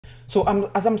So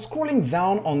as I'm scrolling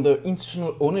down on the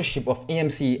institutional ownership of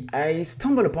AMC, I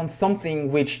stumbled upon something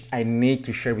which I need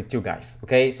to share with you guys.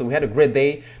 Okay, so we had a great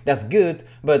day. That's good,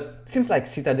 but seems like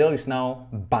Citadel is now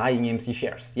buying AMC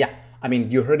shares. Yeah, I mean,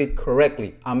 you heard it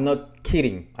correctly. I'm not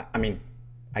kidding. I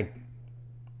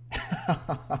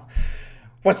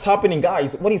What's happening,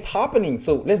 guys? What is happening?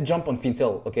 So let's jump on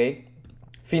Fintel, okay?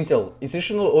 Fintel,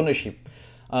 institutional ownership.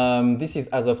 This is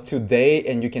as of today,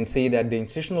 and you can see that the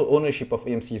institutional ownership of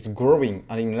AMC is growing.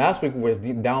 I mean, last week we were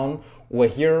down, we're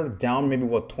here down maybe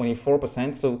what,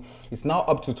 24%. So it's now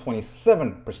up to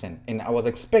 27%. And I was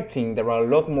expecting there are a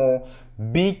lot more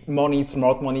big money,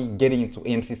 smart money getting into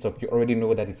AMC stock. You already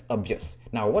know that it's obvious.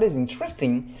 Now, what is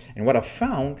interesting and what I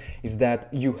found is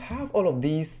that you have all of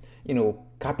these,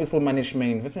 capital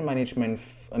management, investment management,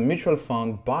 mutual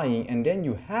fund buying, and then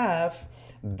you have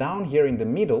down here in the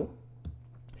middle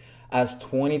as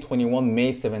 2021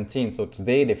 May 17. So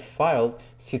today they filed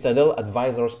Citadel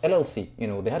Advisors LLC.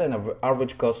 They had an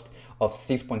average cost of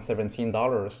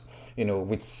 $6.17,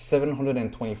 with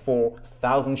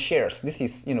 724,000 shares. This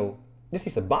is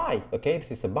a buy, okay?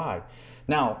 This is a buy.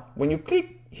 Now, when you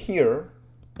click here,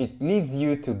 it leads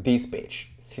you to this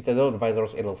page, Citadel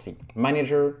Advisors LLC.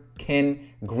 Manager Ken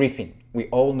Griffin. We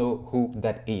all know who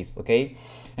that is, okay?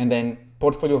 And then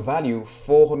portfolio value,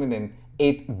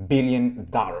 $408 billion.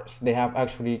 They have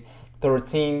actually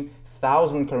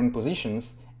 13,000 current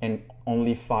positions and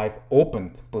only 5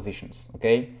 opened positions,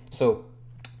 okay? So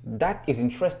that is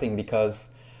interesting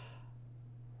because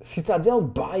Citadel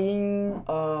buying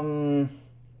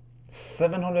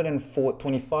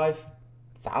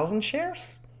 725,000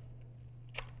 shares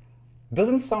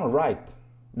doesn't sound right?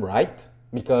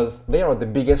 Because they are the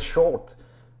biggest short.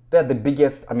 They're the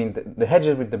biggest, the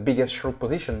hedges with the biggest short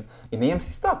position in AMC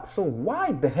stock. So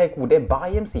why the heck would they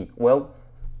buy AMC? Well,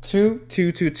 two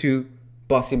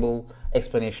possible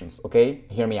explanations, okay?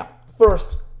 Hear me out.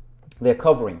 First, they're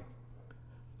covering.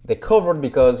 They covered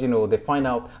because, they find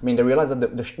out, they realize that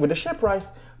with the share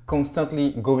price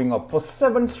constantly going up for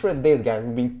 7 straight days, guys,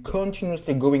 we've been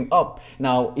continuously going up.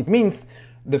 Now, it means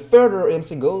the further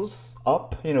AMC goes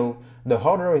up, the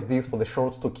harder it is for the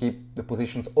shorts to keep the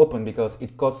positions open because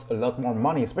it costs a lot more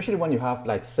money, especially when you have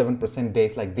like 7%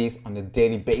 days like this on a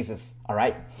daily basis, all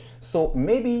right? So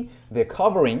maybe they're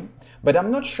covering, but I'm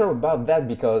not sure about that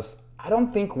because I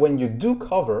don't think when you do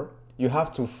cover, you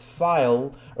have to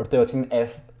file a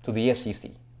 13F to the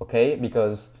SEC, okay?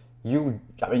 Because you're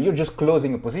just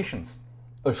closing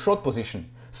a short position.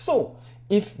 So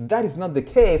if that is not the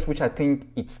case, which I think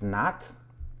it's not,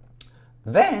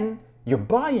 then you're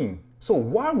buying. So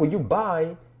why would you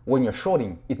buy when you're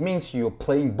shorting? It means you're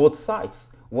playing both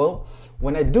sides. Well,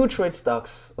 when I do trade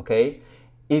stocks, okay,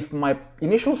 if my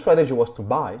initial strategy was to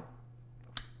buy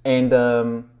and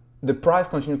the price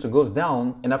continued to go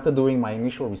down, and after doing my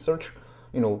initial research,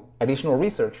 additional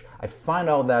research, I find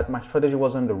out that my strategy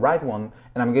wasn't the right one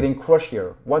and I'm getting crushed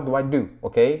here. What do?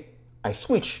 Okay, I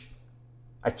switch.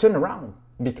 I turn around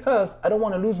because I don't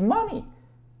want to lose money.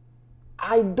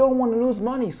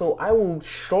 So I will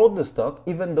short the stock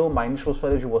even though my initial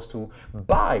strategy was to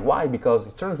buy. Why? Because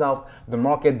it turns out the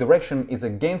market direction is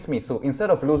against me. So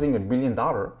instead of losing $1 billion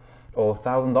or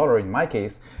 $1,000 in my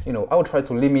case, I would try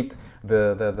to limit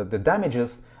the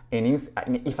damages, and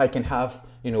if I can have,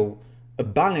 a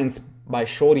balance by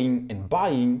shorting and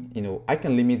buying, I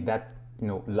can limit that,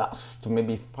 loss to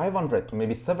maybe $500 to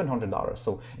maybe $700.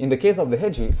 So in the case of the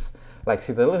hedges, like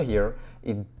Citadel here,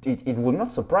 it would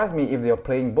not surprise me if they are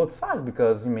playing both sides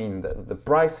because, the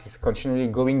price is continually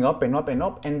going up and up and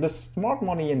up, and the smart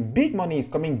money and big money is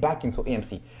coming back into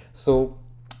AMC. So,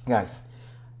 guys,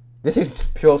 this is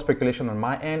pure speculation on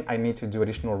my end. I need to do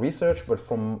additional research, but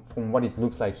from what it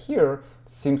looks like here,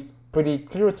 it seems pretty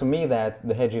clear to me that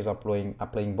the hedges are playing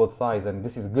both sides, and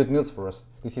this is good news for us.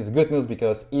 This is good news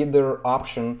because either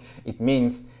option, it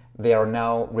means they are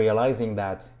now realizing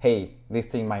that, hey, this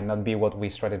thing might not be what we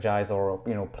strategize or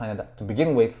planned to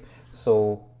begin with.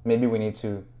 So maybe we need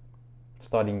to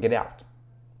start and get out,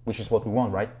 which is what we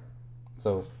want, right?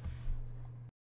 So